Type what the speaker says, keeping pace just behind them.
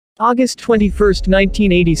August 21,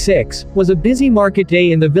 1986, was a busy market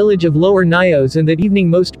day in the village of Lower Nyos, and that evening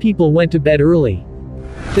most people went to bed early.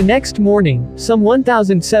 The next morning, some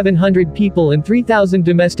 1,700 people and 3,000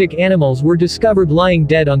 domestic animals were discovered lying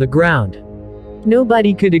dead on the ground.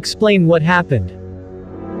 Nobody could explain what happened.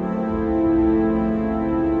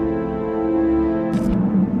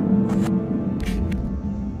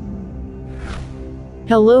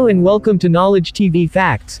 Hello and welcome to Knowledge TV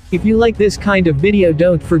Facts. If you like this kind of video,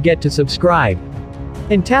 don't forget to subscribe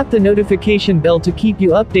and tap the notification bell to keep you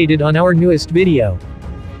updated on our newest video.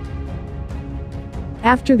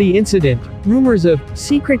 After the incident, rumors of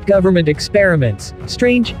secret government experiments,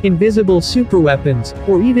 strange, invisible superweapons,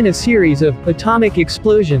 or even a series of atomic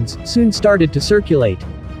explosions soon started to circulate.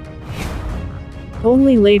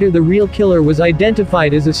 Only later the real killer was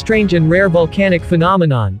identified as a strange and rare volcanic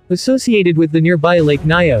phenomenon, associated with the nearby Lake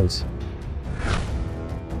Nyos.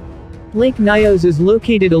 Lake Nyos is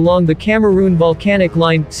located along the Cameroon Volcanic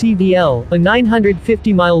Line, CVL, a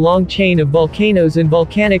 950-mile-long chain of volcanoes and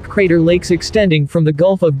volcanic crater lakes extending from the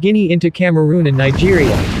Gulf of Guinea into Cameroon and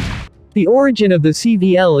Nigeria. The origin of the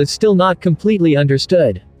CVL is still not completely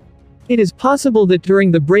understood. It is possible that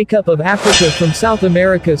during the breakup of Africa from South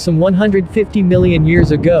America some 150 million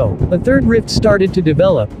years ago, a third rift started to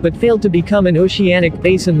develop, but failed to become an oceanic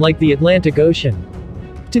basin like the Atlantic Ocean.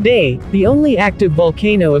 Today, the only active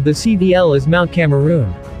volcano of the CVL is Mount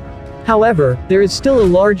Cameroon. However, there is still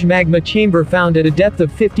a large magma chamber found at a depth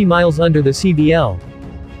of 50 miles under the CVL.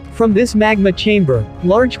 From this magma chamber,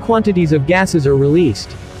 large quantities of gases are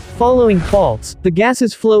released. Following faults, the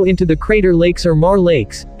gases flow into the crater lakes or maar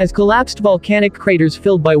lakes, as collapsed volcanic craters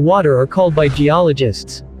filled by water are called by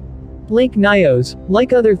geologists. Lake Nyos,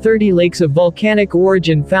 like other 30 lakes of volcanic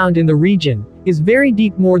origin found in the region, is very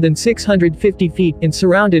deep, more than 650 feet, and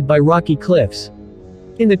surrounded by rocky cliffs.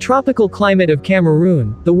 In the tropical climate of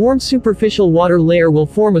Cameroon, the warm superficial water layer will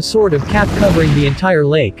form a sort of cap covering the entire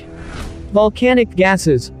lake. Volcanic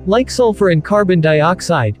gases, like sulfur and carbon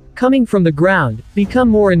dioxide, coming from the ground, become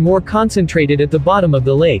more and more concentrated at the bottom of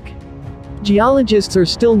the lake. Geologists are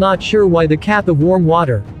still not sure why the cap of warm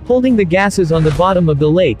water, holding the gases on the bottom of the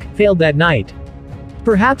lake, failed that night.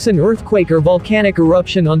 Perhaps an earthquake or volcanic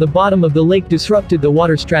eruption on the bottom of the lake disrupted the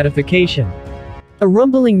water stratification. A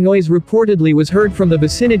rumbling noise reportedly was heard from the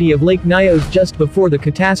vicinity of Lake Nyos just before the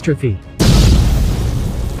catastrophe.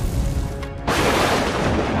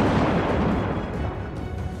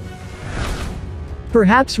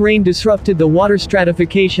 Perhaps rain disrupted the water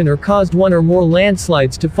stratification or caused one or more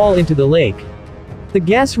landslides to fall into the lake. The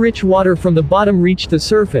gas-rich water from the bottom reached the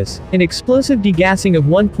surface. An explosive degassing of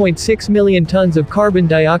 1.6 million tons of carbon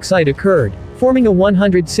dioxide occurred, forming a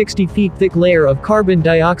 160 feet thick layer of carbon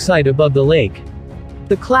dioxide above the lake.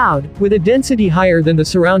 The cloud, with a density higher than the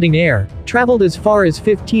surrounding air, traveled as far as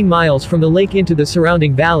 15 miles from the lake into the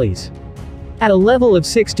surrounding valleys. At a level of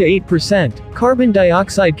 6 to 8%, carbon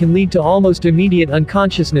dioxide can lead to almost immediate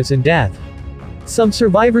unconsciousness and death. Some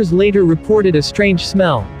survivors later reported a strange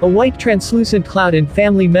smell, a white translucent cloud, and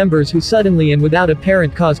family members who suddenly and without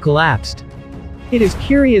apparent cause collapsed. It is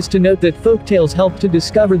curious to note that folktales helped to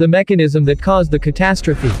discover the mechanism that caused the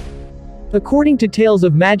catastrophe. According to tales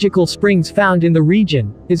of magical springs found in the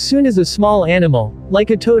region, as soon as a small animal,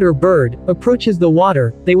 like a toad or bird, approaches the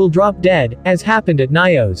water, they will drop dead, as happened at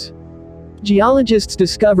Nyos. Geologists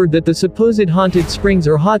discovered that the supposed haunted springs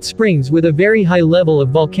are hot springs with a very high level of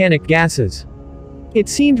volcanic gases. It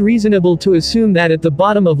seemed reasonable to assume that at the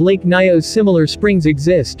bottom of Lake Nyos similar springs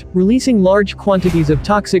exist, releasing large quantities of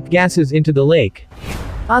toxic gases into the lake.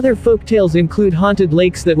 Other folktales include haunted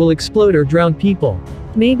lakes that will explode or drown people.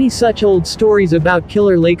 Maybe such old stories about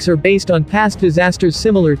killer lakes are based on past disasters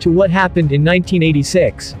similar to what happened in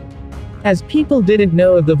 1986. As people didn't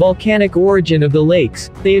know of the volcanic origin of the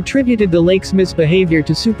lakes, they attributed the lake's misbehavior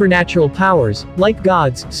to supernatural powers, like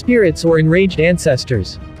gods, spirits, or enraged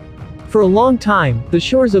ancestors. For a long time, the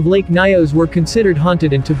shores of Lake Nyos were considered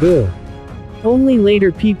haunted and taboo. Only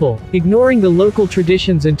later people, ignoring the local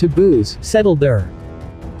traditions and taboos, settled there.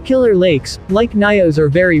 Killer lakes, like Nyos, are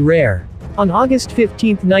very rare. On August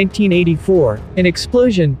 15, 1984, an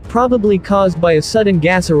explosion, probably caused by a sudden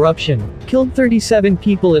gas eruption, killed 37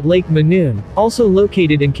 people at Lake Manoon, also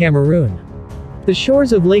located in Cameroon. The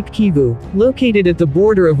shores of Lake Kivu, located at the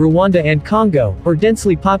border of Rwanda and Congo, are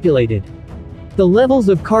densely populated. The levels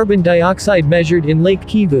of carbon dioxide measured in Lake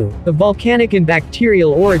Kivu, of volcanic and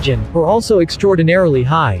bacterial origin, are also extraordinarily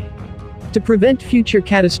high. To prevent future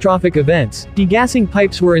catastrophic events, degassing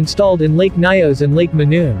pipes were installed in Lake Nyos and Lake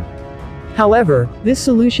Manoon. However, this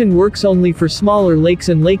solution works only for smaller lakes,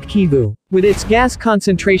 and Lake Kivu, with its gas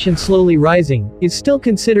concentration slowly rising, is still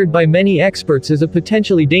considered by many experts as a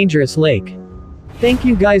potentially dangerous lake. Thank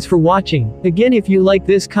you guys for watching. Again, if you like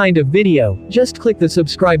this kind of video, just click the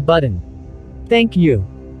subscribe button. Thank you.